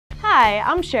Hi,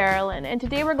 I'm Cherylin, and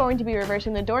today we're going to be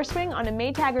reversing the door swing on a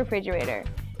Maytag refrigerator.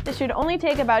 This should only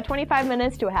take about 25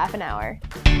 minutes to a half an hour.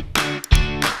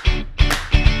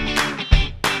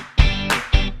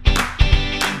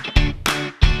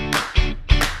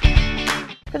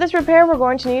 For this repair, we're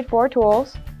going to need 4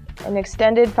 tools: an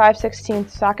extended 5/16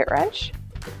 socket wrench,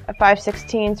 a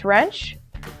 5/16 wrench,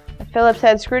 a Phillips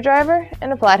head screwdriver,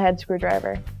 and a flathead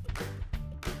screwdriver.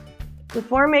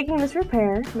 Before making this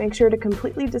repair, make sure to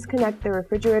completely disconnect the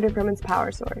refrigerator from its power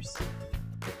source.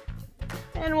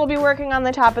 And we'll be working on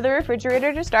the top of the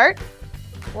refrigerator to start.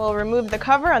 We'll remove the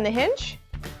cover on the hinge.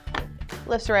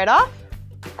 Lifts right off.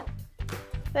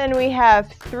 Then we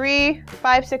have 3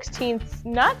 5/16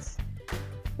 nuts.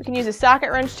 We can use a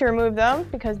socket wrench to remove them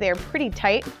because they are pretty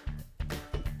tight.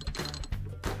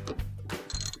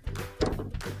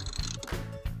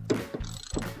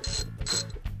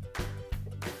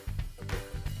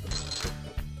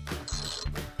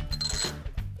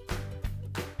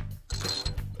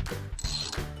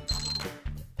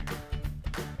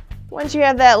 Once you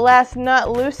have that last nut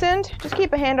loosened, just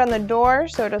keep a hand on the door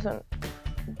so it doesn't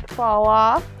fall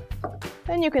off.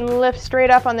 Then you can lift straight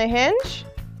up on the hinge.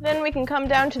 Then we can come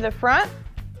down to the front,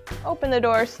 open the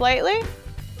door slightly,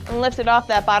 and lift it off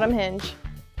that bottom hinge.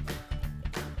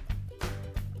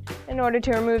 In order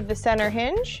to remove the center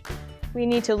hinge, we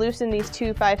need to loosen these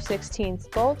 2 5/16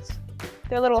 bolts.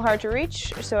 They're a little hard to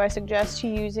reach, so I suggest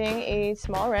you using a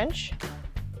small wrench.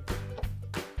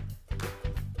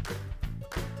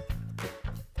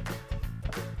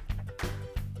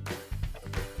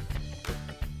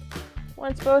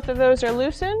 Once both of those are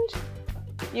loosened,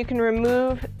 you can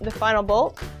remove the final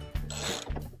bolt.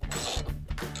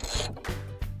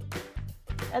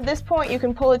 At this point, you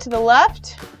can pull it to the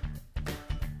left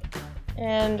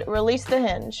and release the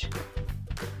hinge.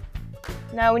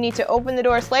 Now we need to open the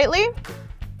door slightly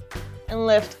and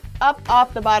lift up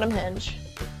off the bottom hinge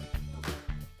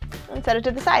and set it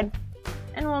to the side.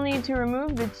 And we'll need to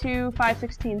remove the 2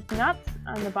 5/16 nuts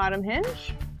on the bottom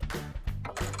hinge.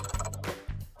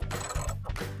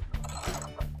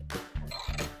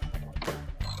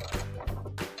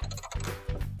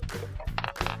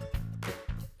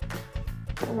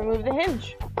 Remove the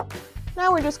hinge.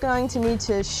 Now we're just going to need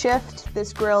to shift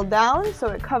this grill down so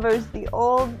it covers the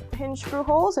old hinge screw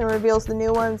holes and reveals the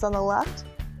new ones on the left.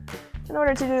 In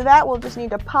order to do that, we'll just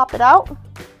need to pop it out.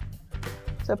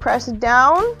 So press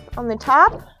down on the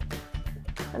top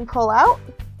and pull out.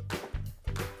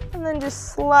 And then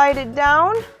just slide it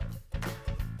down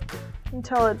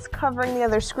until it's covering the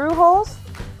other screw holes.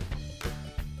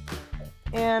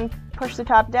 And push the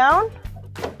top down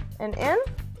and in.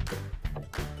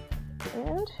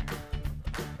 And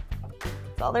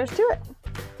that's all there's to it.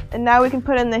 And now we can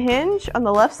put in the hinge on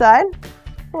the left side,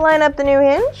 line up the new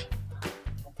hinge,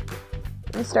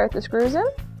 and start the screws in.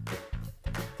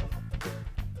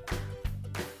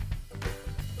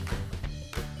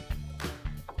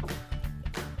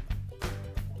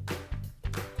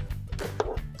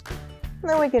 And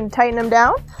then we can tighten them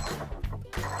down.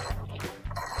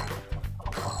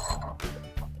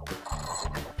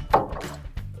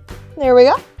 There we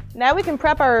go. Now we can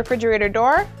prep our refrigerator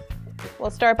door. We'll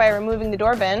start by removing the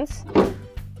door bins.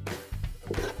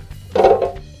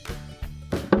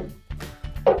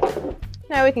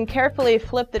 Now we can carefully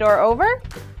flip the door over.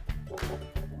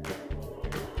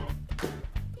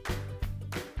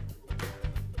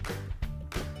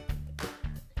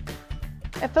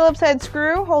 A Phillips head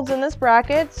screw holds in this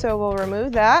bracket, so we'll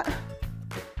remove that.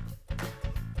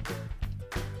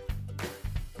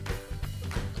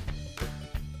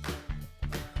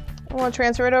 And we'll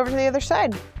transfer it over to the other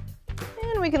side.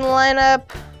 And we can line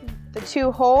up the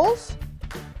 2 holes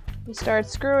and start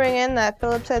screwing in that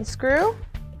Phillips head screw.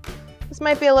 This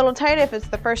might be a little tight if it's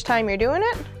the first time you're doing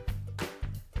it.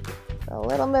 A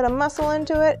little bit of muscle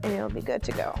into it and you'll be good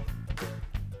to go.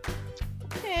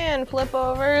 And flip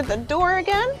over the door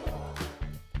again.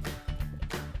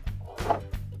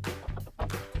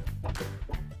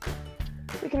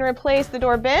 We can replace the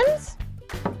door bins.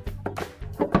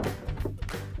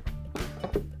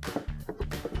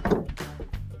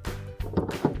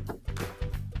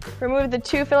 Remove the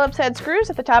 2 Phillips head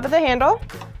screws at the top of the handle.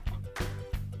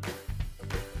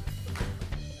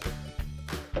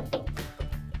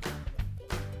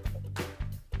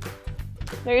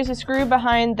 There is a screw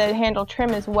behind the handle trim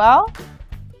as well.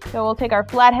 So we'll take our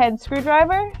flathead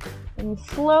screwdriver and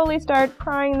slowly start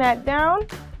prying that down.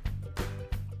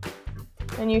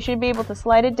 And you should be able to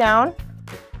slide it down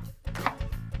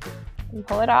and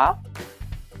pull it off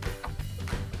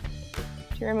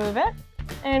to remove it.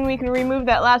 And we can remove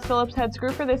that last Phillips head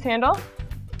screw for this handle.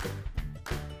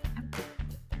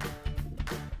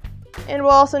 And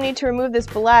we'll also need to remove this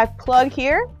black plug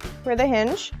here for the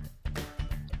hinge.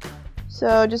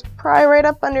 So just pry right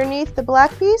up underneath the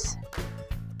black piece,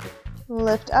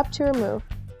 lift up to remove,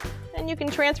 and you can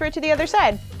transfer it to the other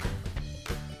side.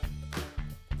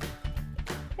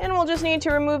 And we'll just need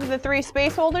to remove the 3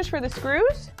 space holders for the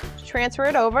screws, transfer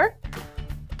it over.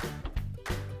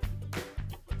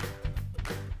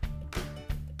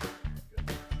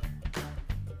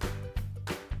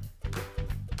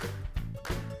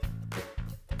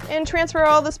 And transfer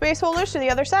all the space holders to the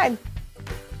other side.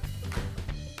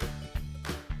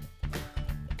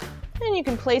 And you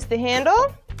can place the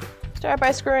handle. Start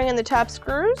by screwing in the top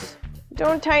screws.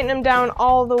 Don't tighten them down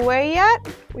all the way yet.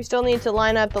 We still need to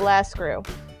line up the last screw.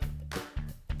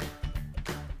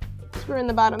 Screw in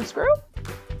the bottom screw.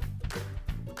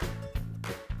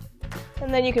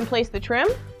 And then you can place the trim.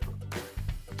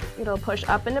 It'll push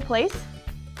up into place.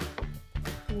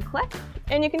 And click.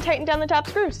 And you can tighten down the top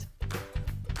screws.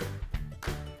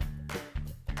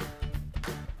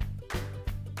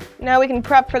 Now we can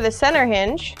prep for the center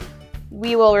hinge.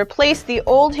 We will replace the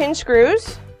old hinge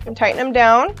screws and tighten them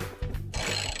down.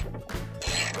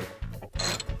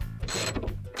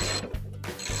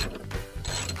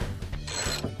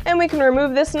 And we can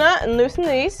remove this nut and loosen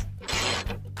these.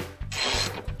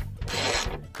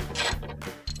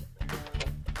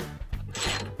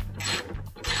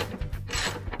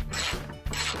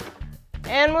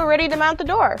 And we're ready to mount the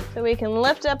door. So we can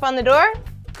lift up on the door,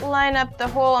 line up the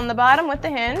hole on the bottom with the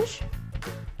hinge.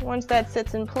 Once that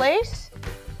sits in place,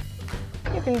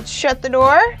 you can shut the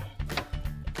door.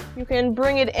 You can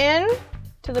bring it in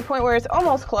to the point where it's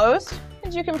almost closed.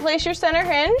 And you can place your center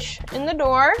hinge in the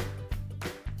door.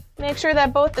 Make sure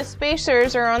that both the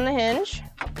spacers are on the hinge.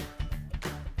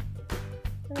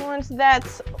 And once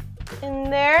that's in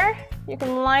there, you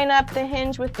can line up the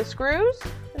hinge with the screws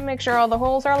and make sure all the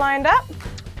holes are lined up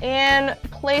and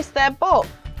place that bolt.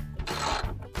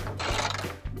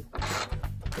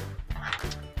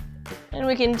 And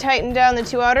we can tighten down the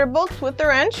 2 outer bolts with the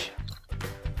wrench.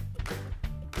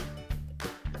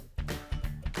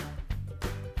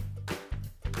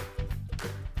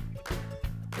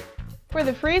 For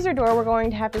the freezer door, we're going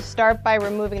to have to start by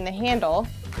removing the handle.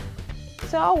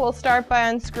 So we'll start by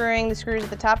unscrewing the screws at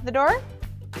the top of the door.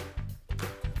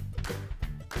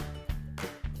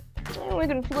 And we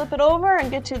can flip it over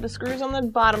and get to the screws on the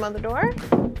bottom of the door.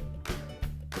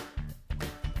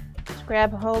 Just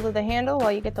grab a hold of the handle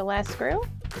while you get the last screw.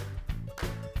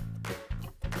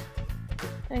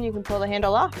 And you can pull the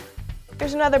handle off.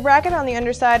 There's another bracket on the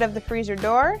underside of the freezer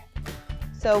door.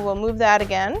 So we'll move that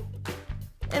again.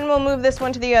 And we'll move this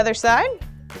one to the other side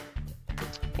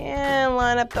and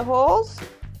line up the holes.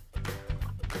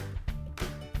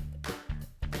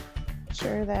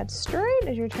 Sure that's straight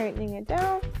as you're tightening it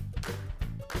down.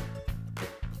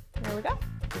 There we go.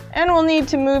 And we'll need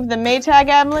to move the Maytag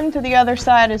emblem to the other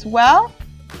side as well.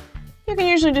 You can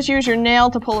usually just use your nail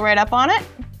to pull right up on it,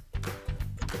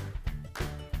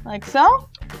 like so,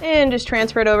 and just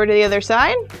transfer it over to the other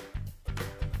side.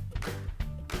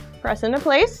 Press into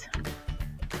place.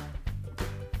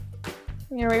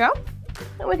 Here we go.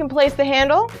 And we can place the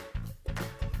handle.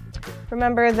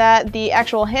 Remember that the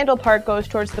actual handle part goes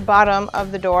towards the bottom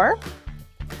of the door.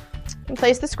 And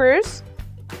place the screws.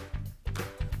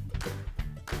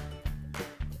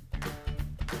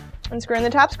 And screw in the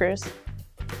top screws.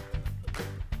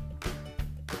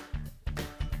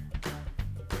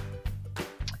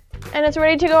 And it's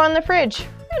ready to go on the fridge.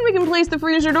 And we can place the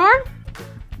freezer door.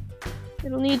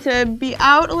 It'll need to be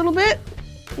out a little bit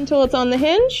until it's on the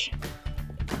hinge.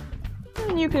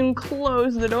 And you can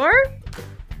close the door.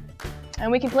 And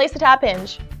we can place the top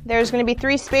hinge. There's going to be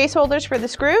 3 space holders for the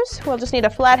screws. We'll just need a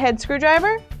flathead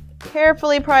screwdriver.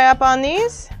 Carefully pry up on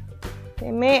these.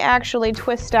 They may actually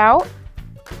twist out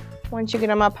once you get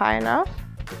them up high enough.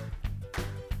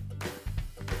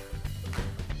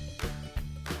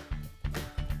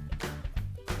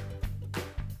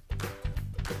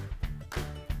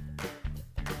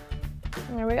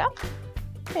 There we go.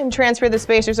 And transfer the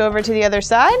spacers over to the other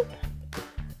side.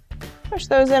 Push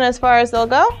those in as far as they'll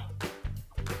go.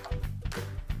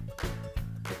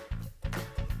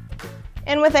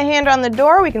 And with a hand on the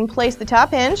door, we can place the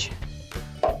top hinge.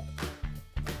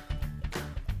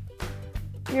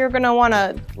 You're going to want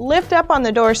to lift up on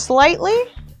the door slightly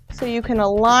so you can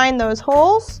align those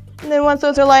holes. And then once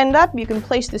those are lined up, you can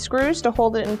place the screws to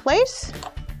hold it in place.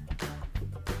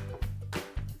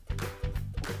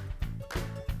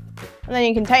 And then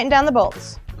you can tighten down the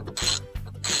bolts.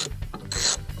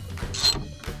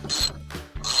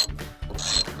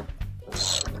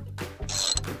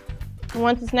 And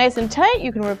once it's nice and tight,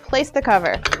 you can replace the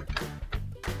cover.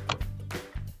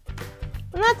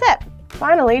 And that's it.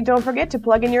 Finally, don't forget to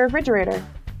plug in your refrigerator.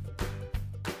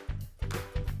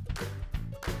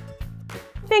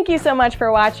 Thank you so much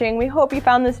for watching. We hope you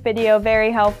found this video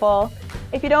very helpful.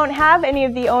 If you don't have any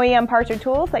of the OEM parts or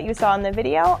tools that you saw in the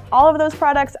video, all of those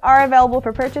products are available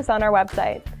for purchase on our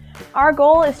website. Our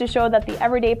goal is to show that the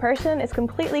everyday person is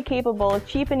completely capable of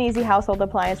cheap and easy household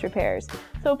appliance repairs.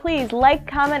 So please like,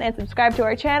 comment, and subscribe to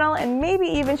our channel, and maybe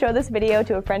even show this video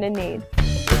to a friend in need.